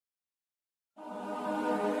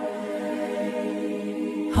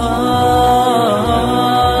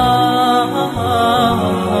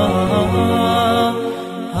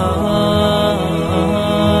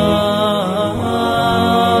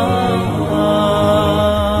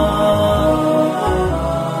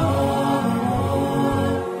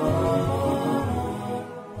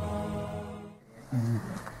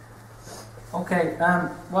Okay,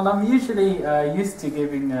 well, I'm usually used to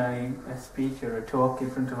giving a speech or a talk in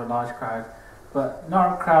front of a large crowd, but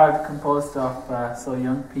not a crowd composed of so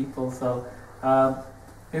young people. So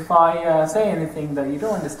if I say anything that you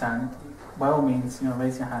don't understand, by all means,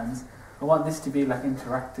 raise your hands. I want this to be like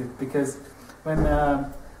interactive, because when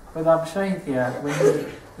with Abu Shahid here, when he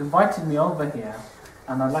invited me over here,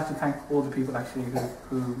 and I'd like to thank all the people actually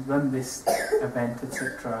who run this event,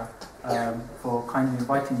 etc., for kindly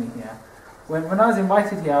inviting me here. When I was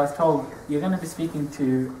invited here, I was told you're going to be speaking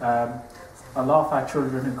to a lot of our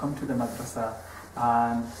children who come to the madrasah,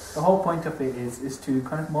 and the whole point of it is to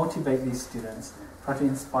kind of motivate these students, try to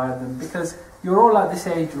inspire them, because you're all at this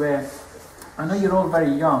age where, I know you're all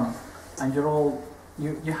very young, and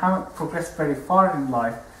you haven't progressed very far in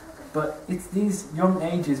life, but it's these young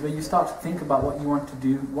ages where you start to think about what you want to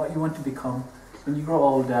do, what you want to become when you grow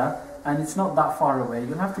older, and it's not that far away.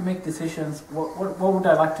 You'll have to make decisions, what would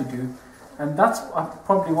I like to do? And that's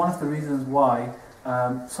probably one of the reasons why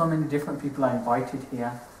so many different people are invited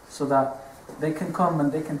here, so that they can come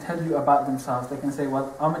and they can tell you about themselves. They can say,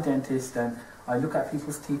 well, I'm a dentist and I look at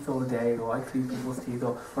people's teeth all day, or I clean people's teeth,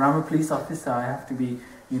 or I'm a police officer, I have to be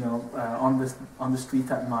on the street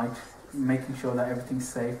at night, making sure that everything's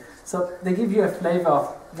safe. So they give you a flavour of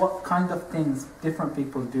what kind of things different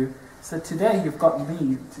people do. So today you've got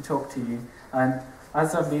me to talk to you, and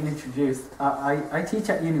as I've been introduced, I teach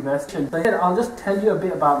at university. So I'll just tell you a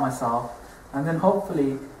bit about myself, and then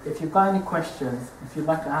hopefully, if you've got any questions, if you'd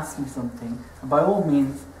like to ask me something, by all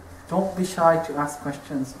means, don't be shy to ask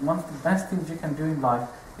questions. One of the best things you can do in life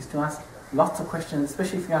is to ask lots of questions,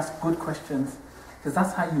 especially if you ask good questions, because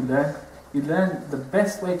that's how you learn. You learn, the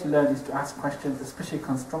best way to learn is to ask questions, especially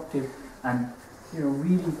constructive and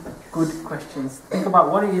really good questions. Think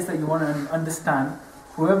about what it is that you want to understand.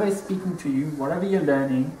 Whoever is speaking to you, whatever you're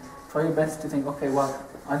learning, try your best to think, okay, well,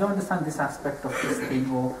 I don't understand this aspect of this thing,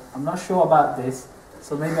 or I'm not sure about this,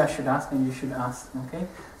 so maybe I should ask, and you should ask, okay?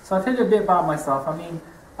 So I'll tell you a bit about myself. I mean,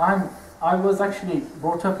 I was actually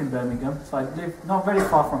brought up in Birmingham, so I live not very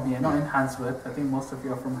far from here, not in Handsworth. I think most of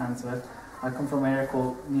you are from Handsworth. I come from an area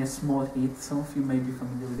called near Small Heath. Some of you may be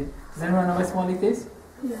familiar with it. Does anyone know where Small Heath is?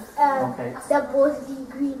 Yeah. Okay. They're both the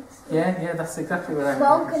green. Yeah, that's exactly where I live. My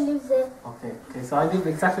uncle lives there. Okay, so I live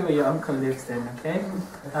exactly where your uncle lives then, okay?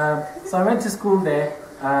 So I went to school there,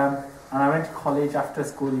 and I went to college after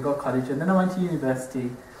school, you got college, and then I went to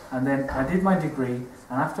university, and then I did my degree,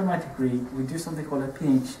 and after my degree, we do something called a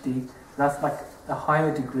PhD. That's like a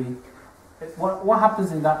higher degree. What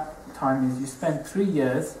happens in that time is you spend 3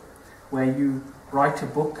 years where you write a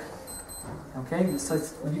book, okay? So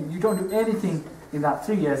you don't do anything in that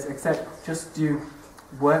 3 years except just do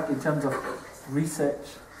work in terms of research.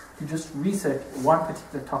 You just research one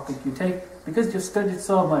particular topic. You take, because you've studied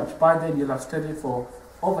so much, by then you'll have studied for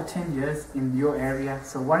over 10 years in your area.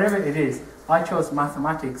 So whatever it is, I chose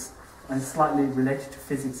mathematics, and it's slightly related to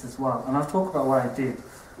physics as well. And I'll talk about what I did.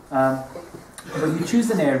 But you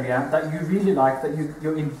choose an area that you really like, that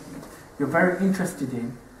you're very interested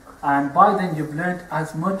in, and by then you've learned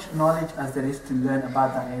as much knowledge as there is to learn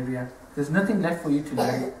about that area. There's nothing left for you to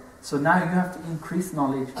learn. So now you have to increase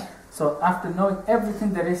knowledge. So after knowing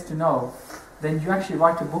everything there is to know, then you actually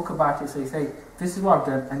write a book about it. So you say, this is what I've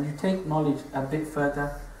done, and you take knowledge a bit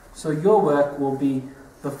further. So your work will be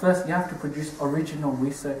the first, you have to produce original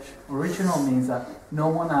research. Original means that no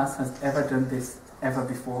one else has ever done this ever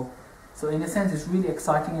before. So in a sense, it's really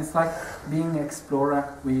exciting. It's like being an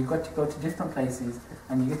explorer, where you got to go to different places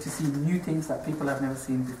and you get to see new things that people have never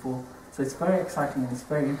seen before. So it's very exciting and it's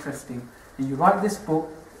very interesting. And you write this book,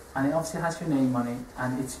 and it obviously has your name on it,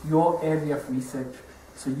 and it's your area of research.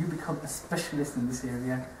 So you become a specialist in this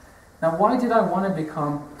area. Now, why did I want to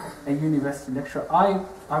become a university lecturer?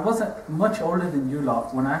 I wasn't much older than you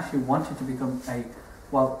lot when I actually wanted to become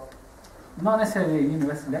well, not necessarily a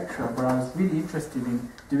university lecturer, but I was really interested in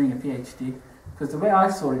doing a PhD, because the way I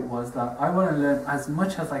saw it was that I want to learn as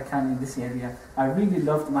much as I can in this area. I really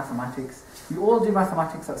loved mathematics. You all do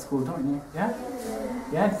mathematics at school, don't you? Yeah?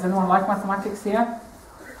 Yeah? Does anyone like mathematics here?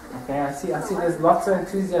 Okay, I see there's lots of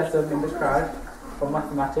enthusiasm in the crowd for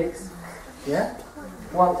mathematics. Yeah?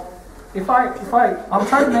 Well, I'll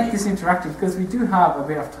try to make this interactive, because we do have a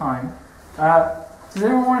bit of time. Does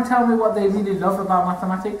anyone want to tell me what they really love about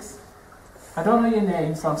mathematics? I don't know your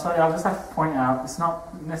name, so I'm sorry, I'll just have to point out. It's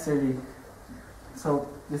not necessarily So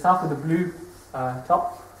they start with the blue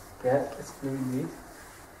top. Yeah, it's blue indeed.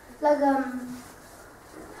 Like the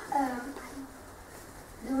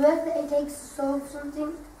work that it takes to solve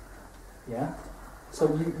something. Yeah.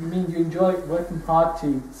 So you mean you enjoy working hard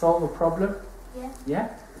to solve a problem? Yeah. Yeah?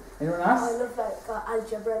 Anyone I else? love like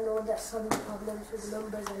algebra and all that, solving problems with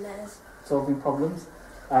numbers and letters. Solving problems.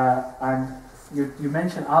 And you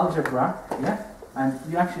mentioned algebra, yeah? And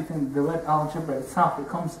you actually think the word algebra itself, it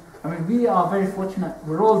comes, I mean, we are very fortunate,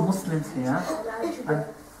 we're all Muslims here, and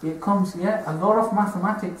it comes, yeah, a lot of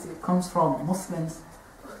mathematics, it comes from Muslims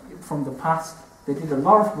from the past. They did a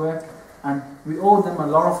lot of work, and we owe them a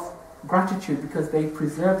lot of gratitude because they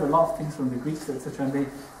preserved a lot of things from the Greeks, etc., and they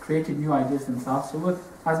created new ideas themselves. So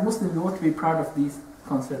as Muslims, we ought to be proud of these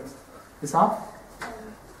concepts. Isam?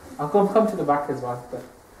 I'll come to the back as well. But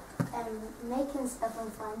Making stuff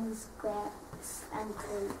and finding squares and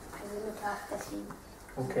perimeter of the shape.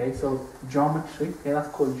 okay, so geometry, yeah, that's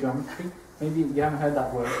called geometry. Maybe you haven't heard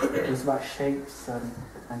that word. It's about shapes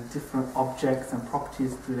and different objects and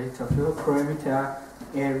properties related to the perimeter,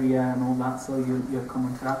 area and all that, so you'll come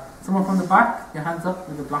into that. Someone from the back, your hands up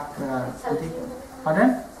with the black hoodie.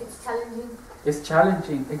 Pardon? It's challenging. It's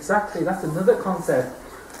challenging, exactly, that's another concept.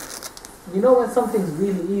 You know when something's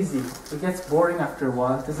really easy, it gets boring after a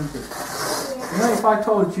while, doesn't it? Yeah. You know, if I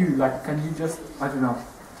told you, like, can you just, I don't know,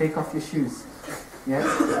 take off your shoes? Yes?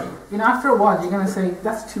 You know, after a while, you're going to say,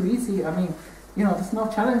 that's too easy. I mean, you know, it's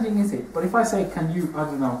not challenging, is it? But if I say, can you, I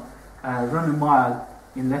don't know, run a mile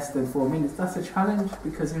in less than 4 minutes, that's a challenge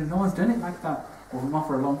because, you know, no one's done it like that, or not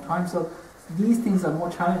for a long time. So these things are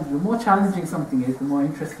more challenging. The more challenging something is, the more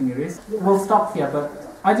interesting it is. We'll stop here, but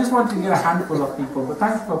I just wanted to get a handful of people, but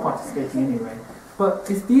thanks for participating anyway. But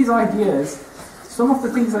it's these ideas, some of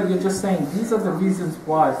the things that you're just saying, these are the reasons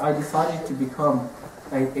why I decided to become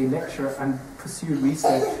a lecturer and pursue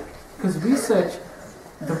research. Because research,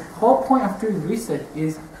 the whole point of doing research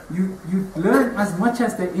is you learn as much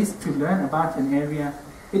as there is to learn about an area.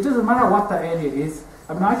 It doesn't matter what that area is.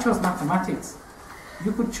 I mean, I chose mathematics.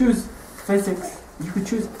 You could choose physics, you could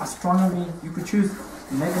choose astronomy, you could choose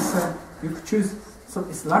medicine, you could choose some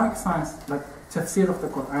Islamic science like tafsir of the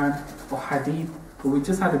Quran or hadith. But we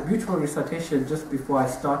just had a beautiful recitation just before I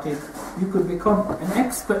started. You could become an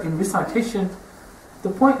expert in recitation. The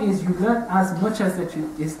point is you learn as much as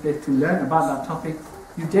is there to learn about that topic.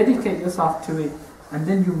 You dedicate yourself to it and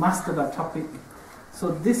then you master that topic.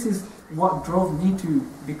 So this is what drove me to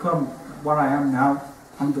become what I am now,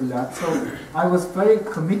 alhamdulillah. So I was very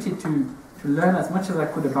committed to learn as much as I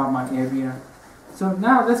could about my area. So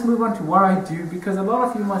now let's move on to what I do, because a lot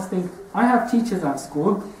of you must think, I have teachers at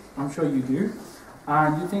school, I'm sure you do,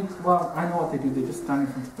 and you think, well, I know what they do, they just stand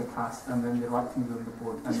in front of the class and then they write things on the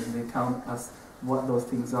board and then they tell us what those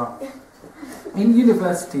things are. In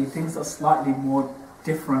university, things are slightly more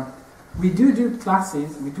different. We do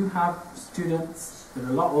classes, we do have students that are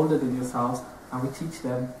a lot older than yourselves, and we teach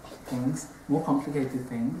them things, more complicated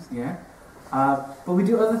things, yeah. But we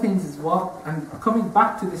do other things as well. And coming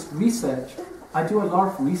back to this research, I do a lot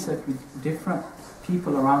of research with different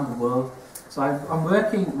people around the world. So I'm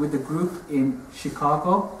working with a group in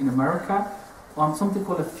Chicago, in America, on something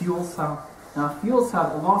called a fuel cell. Now, a fuel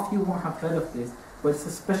cell, a lot of you won't have heard of this, but it's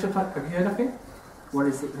a special type. Have you heard of it? What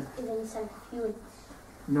is it? Fuel.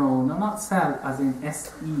 No, not cell as in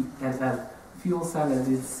S-E-L-L. Fuel cell as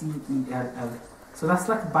in C-E-L-L. So that's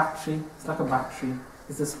like a battery. It's like a battery.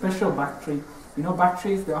 It's a special battery. You know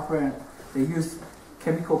batteries, they use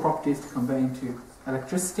chemical properties to convert into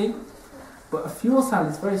electricity. But a fuel cell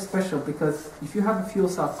is very special because if you have a fuel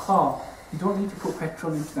cell car, you don't need to put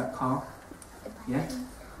petrol into that car. Yeah?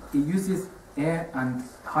 It uses air and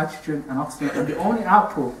hydrogen and oxygen, and the only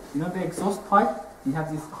output, you know the exhaust pipe, you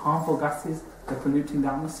have these harmful gases that are polluting the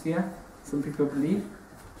atmosphere, some people believe.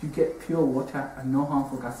 You get pure water and no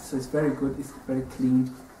harmful gases, so it's very good, it's very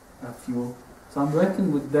clean fuel. So I'm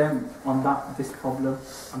working with them on this problem.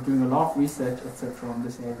 I'm doing a lot of research, etc. on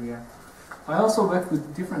this area. I also work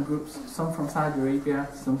with different groups, some from Saudi Arabia,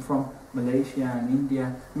 some from Malaysia and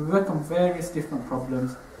India. We work on various different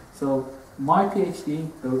problems. So my PhD,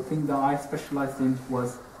 the thing that I specialized in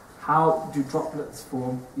was how do droplets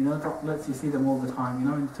form. You know droplets, you see them all the time, you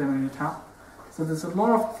know, in the turn on your tap. So there's a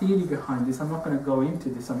lot of theory behind this. I'm not going to go into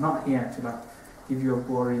this. I'm not here to give you a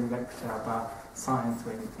boring lecture about science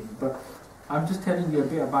or anything. But I'm just telling you a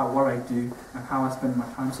bit about what I do and how I spend my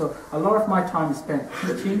time. So a lot of my time is spent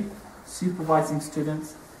teaching, supervising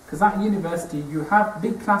students. Because at university you have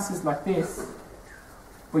big classes like this,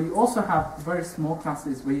 but you also have very small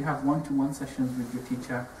classes where you have one-to-one sessions with your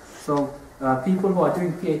teacher. So people who are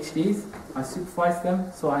doing PhDs, I supervise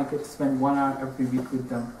them, so I get to spend 1 hour every week with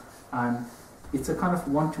them. And it's a kind of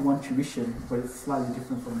one-to-one tuition, but it's slightly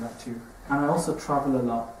different from that too. And I also travel a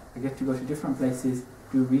lot. I get to go to different places,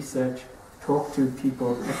 do research, talk to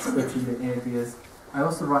people, experts in the areas. I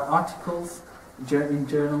also write articles in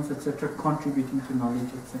journals, etc., contributing to knowledge,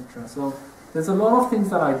 etc. So there's a lot of things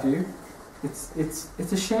that I do.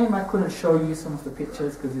 It's a shame I couldn't show you some of the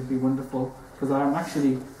pictures because it'd be wonderful, because I'm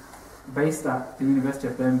actually based at the University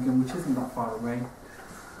of Birmingham, which isn't that far away.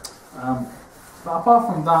 But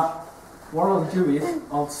apart from that, what I'll do is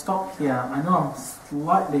I'll stop here. I know I'm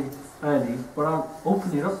slightly early, but I'll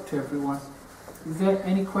open it up to everyone. Is there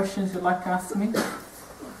any questions you'd like to ask me?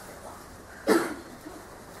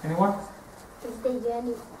 Anyone? Is the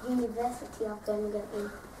University of Birmingham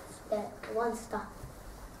in one stop?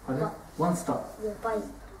 Pardon? One stop? Yeah, by.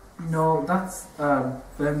 No, that's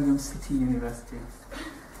Birmingham City University.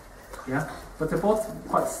 Yeah, but they're both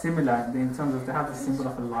quite similar in terms of they have the symbol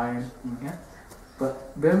of a lion in here.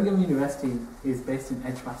 But Birmingham University is based in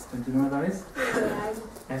Edgbaston. Do you know where that is? Yeah.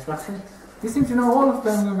 Edgbaston? You seem to know all of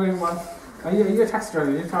Birmingham very well. Are you a taxi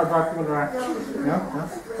driver? You try to drive people around? No?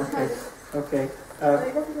 Okay. Okay.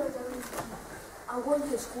 I went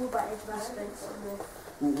to school by Edgbaston.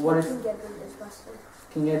 What is King Edward Edgbaston?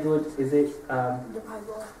 King Edward? Is it The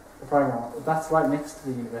primary. the primary one? That's right next to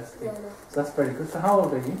the university. Yeah, no. So that's very good. So how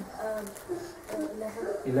old are you?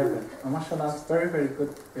 11. 11. Oh, mashallah, that's very, very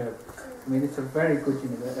good. I mean, it's a very good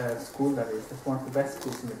school, that is. It's one of the best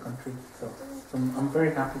schools in the country. So I'm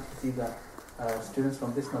very happy to see that students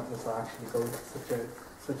from this madrasah actually go to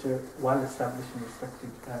such a well-established and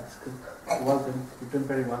respected school. Well done. You've done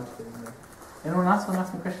very well today. Anyone else want to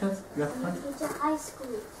ask me questions? You have Do you teach at high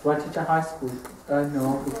school? Do I teach at high school?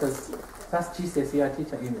 No, because that's GCSE. I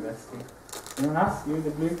teach at university. Anyone else? You,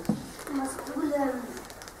 the blue? My school,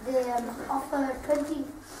 they offer 20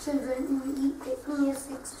 children in year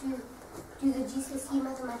 6 to do the GCSE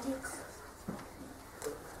mathematics.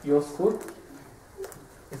 Your school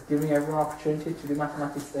is giving everyone opportunity to do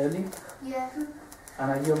mathematics early, Yeah.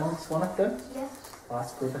 and are you amongst one of them? Yeah. Oh,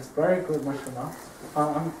 that's good. That's very good, mashallah.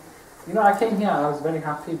 I came here, I was very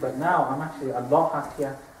happy, but now I'm actually a lot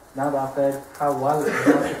happier now that I've heard how well and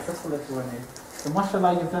how successful everyone is. So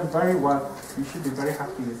mashallah, you've done very well. You should be very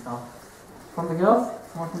happy yourself. From the girls,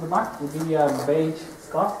 someone from the back, with the beige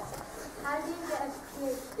scarf. How do you get a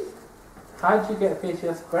PhD? How did you get a PhD?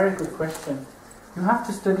 That's a very good question. You have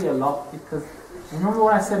to study a lot, because remember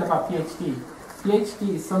what I said about PhD?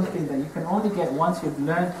 PhD is something that you can only get once you've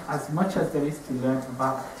learned as much as there is to learn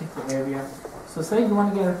about a particular area. So say you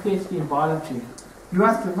want to get a PhD in biology, you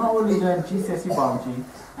have to not only learn GCSE biology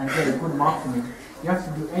and get a good mark in it, you have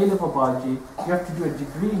to do A-level biology, you have to do a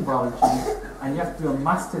degree in biology, and you have to do a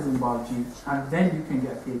master's in biology, and then you can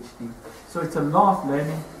get a PhD. So it's a lot of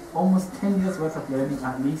learning, almost 10 years worth of learning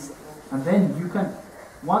at least, and then you can,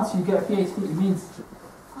 once you get a PhD, it means,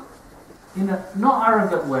 in a not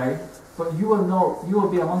arrogant way, but you will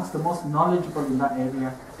be amongst the most knowledgeable in that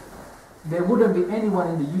area. There wouldn't be anyone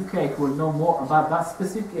in the UK who will know more about that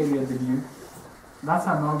specific area than you. That's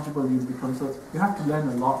how knowledgeable you become. So you have to learn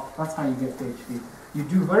a lot. That's how you get PhD. You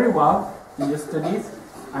do very well in your studies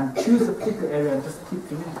and choose a particular area and just keep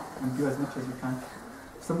doing it and do as much as you can.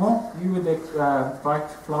 Simone, you with the bright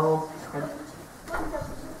floral head.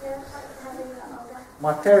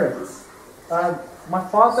 My parents. My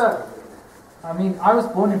father, I was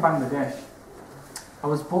born in Bangladesh. I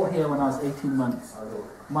was brought here when I was 18 months.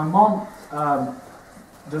 My mom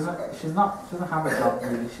doesn't have a job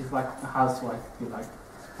really. She's like a housewife, if you like.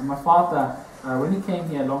 And my father, when he came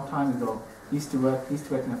here a long time ago, he used to work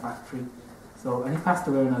in a factory. So, and he passed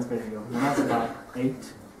away when I was very young. When I was about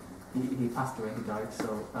 8, he passed away. He died.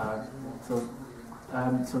 So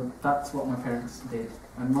that's what my parents did.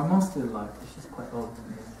 And my mom's still alive. She's quite old.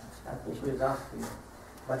 She was asking,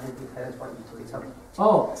 why did your parents want you to become?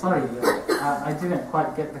 Oh, sorry. I didn't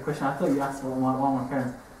quite get the question. I thought you asked what my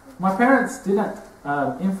parents. My parents didn't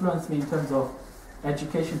influence me in terms of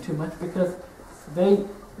education too much, because they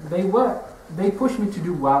pushed me to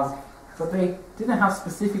do well, but they didn't have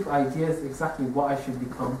specific ideas exactly what I should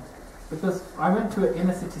become. Because I went to an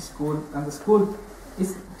inner city school, and the school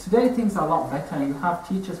is today things are a lot better. You have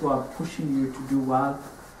teachers who are pushing you to do well.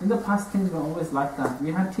 In the past, things were always like that.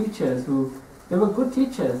 We had teachers they were good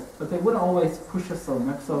teachers, but they wouldn't always push us so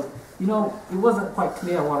much. So, it wasn't quite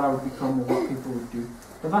clear what I would become or what people would do.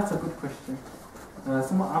 But that's a good question.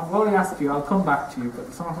 I've already asked you, I'll come back to you,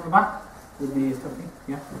 but someone from the back would be talking.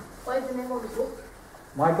 Yeah? What is the name of the book?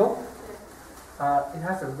 My book? It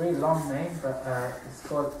has a very long name, but it's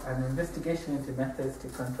called An Investigation into Methods to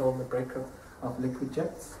Control the Breakup of Liquid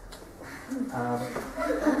Jets.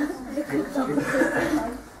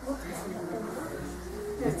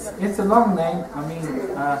 it's a long name. I mean,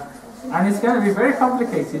 and it's going to be very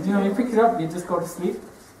complicated. You know, you pick it up, you just go to sleep,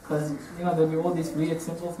 because you know there'll be all these weird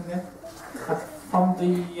symbols in there. From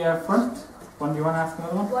the front, one, do you want to ask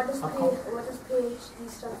another one? What does PhD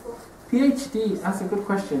stand for? PhD, that's a good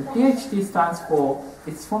question. PhD stands for,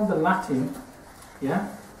 it's from the Latin, yeah?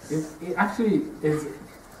 It actually is,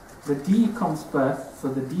 the D comes first, so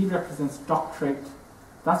the D represents doctorate.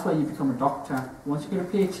 That's why you become a doctor. Once you get a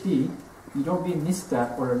PhD, you don't be a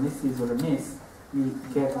Mr. or a Mrs. or a Miss, you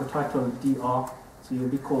get the title DR, so you'll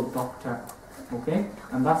be called doctor, okay?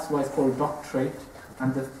 And that's why it's called doctorate.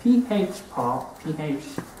 And the PH part,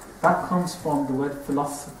 PH, that comes from the word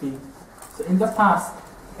philosophy. So in the past,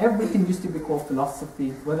 everything used to be called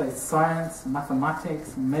philosophy, whether it's science,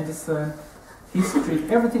 mathematics, medicine, history,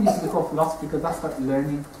 everything used to be called philosophy because that's like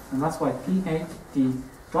learning, and that's why PhD,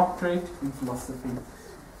 doctorate in philosophy.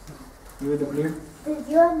 You with the blue? Does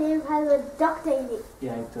your name have a doctor in it?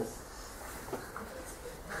 Yeah, it does.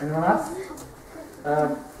 Anyone else?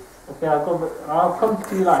 Okay, I'll come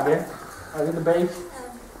to you like again. With the babe.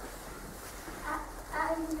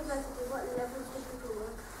 At university, what levels do people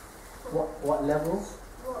work? What levels?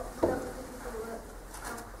 What levels do people work?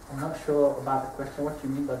 I'm not sure about the question. What do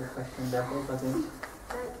you mean by the question, levels? I think.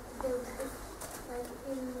 Like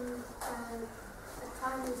in a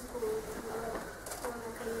primary school, you work for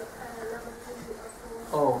like a level 3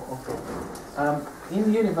 or 4. Oh, okay.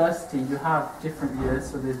 In university, you have different years.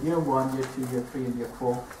 So there's year 1, year 2, year 3, and year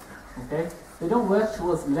 4. Okay? They don't work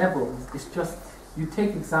towards levels. It's just you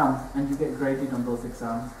take exams and you get graded on those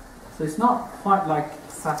exams. So it's not quite like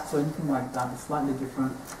SATs or anything like that. It's slightly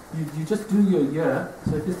different. You just do your year.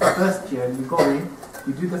 So if it's the first year, you go in,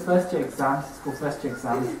 you do the first year exams, it's called first year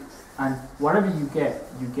exams, and whatever you get,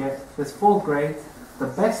 there's 4 grades. The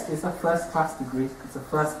best is a first class degree. It's a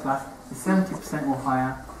first class. It's 70% or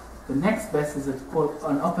higher. The next best is called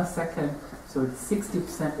an upper second, so it's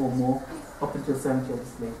 60% or more, up until 70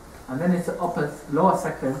 obviously. And then it's an lower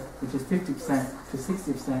second, which is 50% to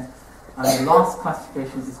 60%. And the last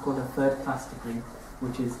classification is called a third class degree,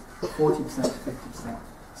 which is 40% to 50%.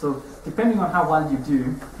 So depending on how well you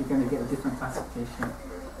do, you're going to get a different classification.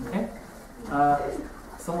 Okay?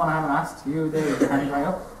 Someone I haven't asked, you there, your hand right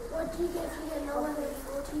up. What do you get if you get lower than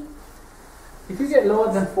 40? If you get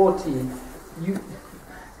lower than 40,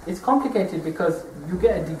 it's complicated because you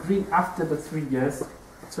get a degree after the 3 years.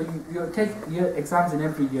 So you take your exams in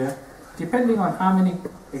every year. Depending on how many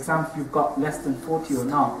exams you've got less than 40 or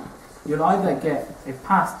not, you'll either get a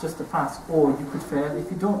pass, just a pass, or you could fail. If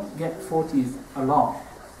you don't get 40s a lot,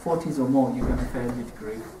 40s or more, you're going to fail your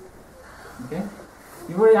degree. Okay?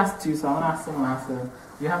 You've already asked 2, so I'm going to ask someone else.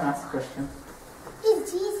 You haven't asked a question.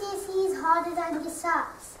 Is GCSEs harder than your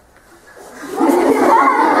SATs?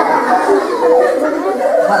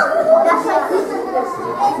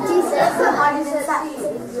 GCSEs are harder than SATs.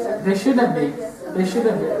 They shouldn't be. They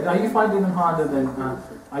shouldn't be. Are you finding them harder than...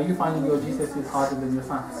 are you finding your GCSEs harder than your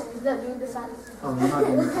SATs? He's not doing the SATs. Oh, you're not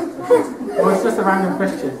doing it. Well, it's just a random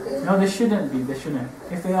question. No, they shouldn't be. They shouldn't.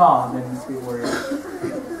 If they are, then it's a bit worrying.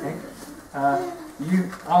 Okay?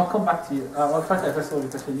 I'll come back to you. I'll try to address all the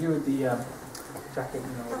questions. You with the jacket,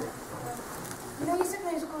 You know your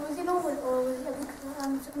secondary school, was it normal or was it a big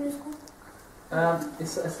secondary school?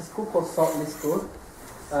 It's a school called Saltley School.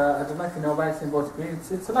 I don't know if you know about it, it's in Boat Green.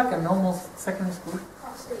 It's like a normal secondary school.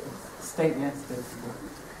 State, yeah, state school.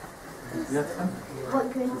 You have them?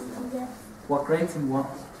 What grades did you get? What grades and what?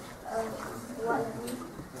 What level?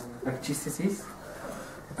 Like GCSEs?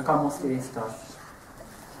 I got mostly A stars.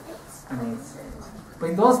 And A's. But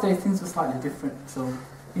in those days things were slightly different. So,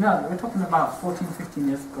 you know, we're talking about 14, 15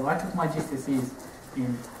 years ago. I took my GCSEs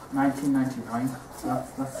in 1999. So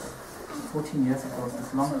that's 14 years ago. So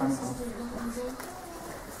it's a long time ago.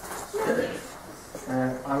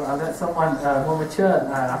 I'll let someone more mature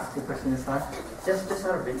ask the question this time. Just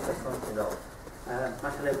sort of interest from, you know,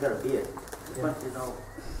 mashallah, you've got a beard. But, you know,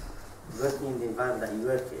 working in the environment that you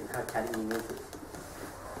work in, how challenging is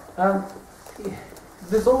it?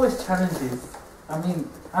 There's always challenges. I mean,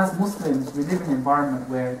 as Muslims, we live in an environment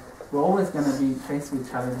where we're always going to be faced with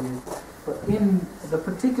challenges. But in the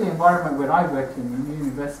particular environment where I work in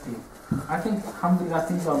university, I think, alhamdulillah,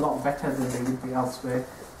 things are a lot better than they would be elsewhere.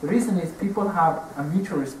 The reason is people have a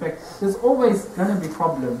mutual respect. There's always going to be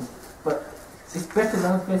problems, but it's better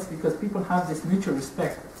than other places because people have this mutual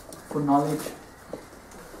respect for knowledge.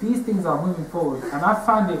 These things are moving forward, and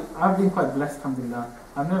I've been quite blessed, alhamdulillah.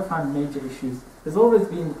 I've never found major issues. There's always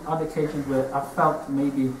been other occasions where I've felt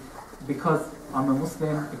maybe because I'm a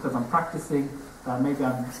Muslim, because I'm practicing, maybe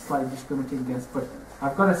I'm slightly discriminated against, but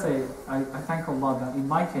I've got to say, I thank Allah that in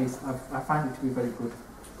my case, I find it to be very good.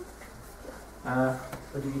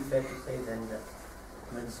 Would it be fair to say then that,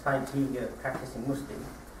 despite being a practicing Muslim,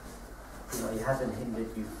 it hasn't hindered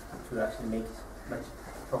you to actually make much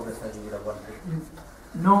progress as you would have wanted?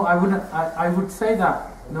 No, I wouldn't. I would say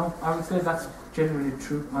that. No, I would say that's generally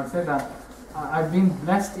true. I'd say that I've been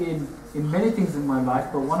blessed in many things in my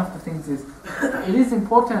life, but one of the things is it is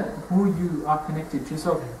important who you are connected to.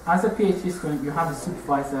 So, as a PhD student, you have a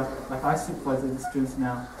supervisor. Like I supervise the students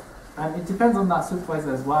now, and it depends on that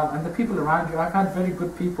supervisor as well. And the people around you. I've had very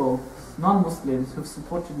good people, non-Muslims, who've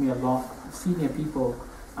supported me a lot, senior people.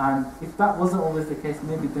 And if that wasn't always the case,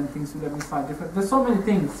 maybe then things would have been slightly different. There's so many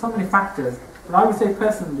things, so many factors. But I would say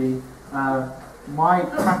personally, my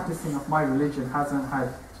practicing of my religion hasn't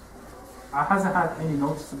had any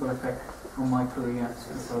noticeable effect on my career, as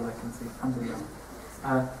far as I can see. Alhamdulillah.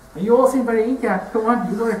 And you all seem very eager. Come on,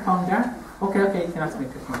 you got to calm down. Okay, you can ask me a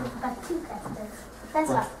question. I've got 2 questions. First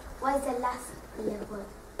one, what is the last level?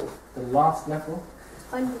 The last level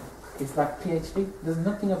On, is like PhD. There's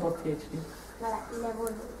nothing about PhD. no, like level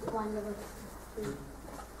 1, level 2.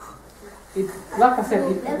 Like I said,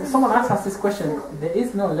 if someone asks us this question, there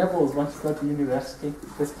is no levels once you go to university.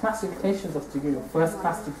 There's classifications of degree, first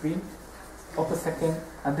class degree, upper second,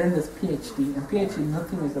 and then there's PhD. And PhD,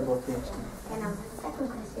 nothing is about PhD. And second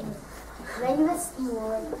question is, when you were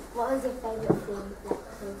small, what was your favourite thing, like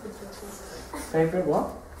playing video games? Favorite what?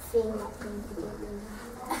 Thing like playing video games.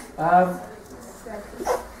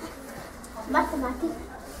 Mathematics?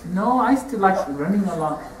 No, I used to like running a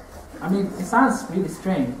lot. I mean, it sounds really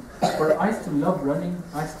strange, but I used to love running.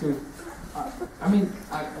 I used to,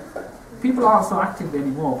 people aren't so active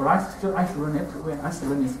anymore, but I used to run everywhere. I used to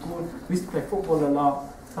run in school. We used to play football a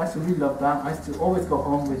lot. So I used to really love that. I used to always go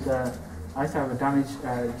home with, I used to have a damaged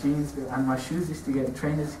jeans, and my shoes used to get,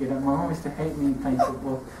 trainers used to get, my mom used to hate me playing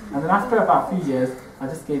football. And then after about a few years, I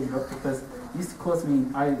just gave it up because it used to cause me,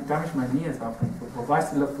 I damaged my knee as well playing football. But I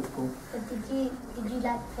used to love football. But did you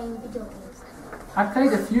like playing video games? I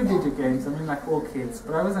played a few video games, like all kids,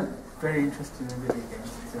 but I wasn't very interested in video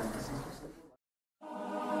games, to be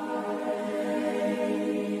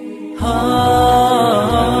honest.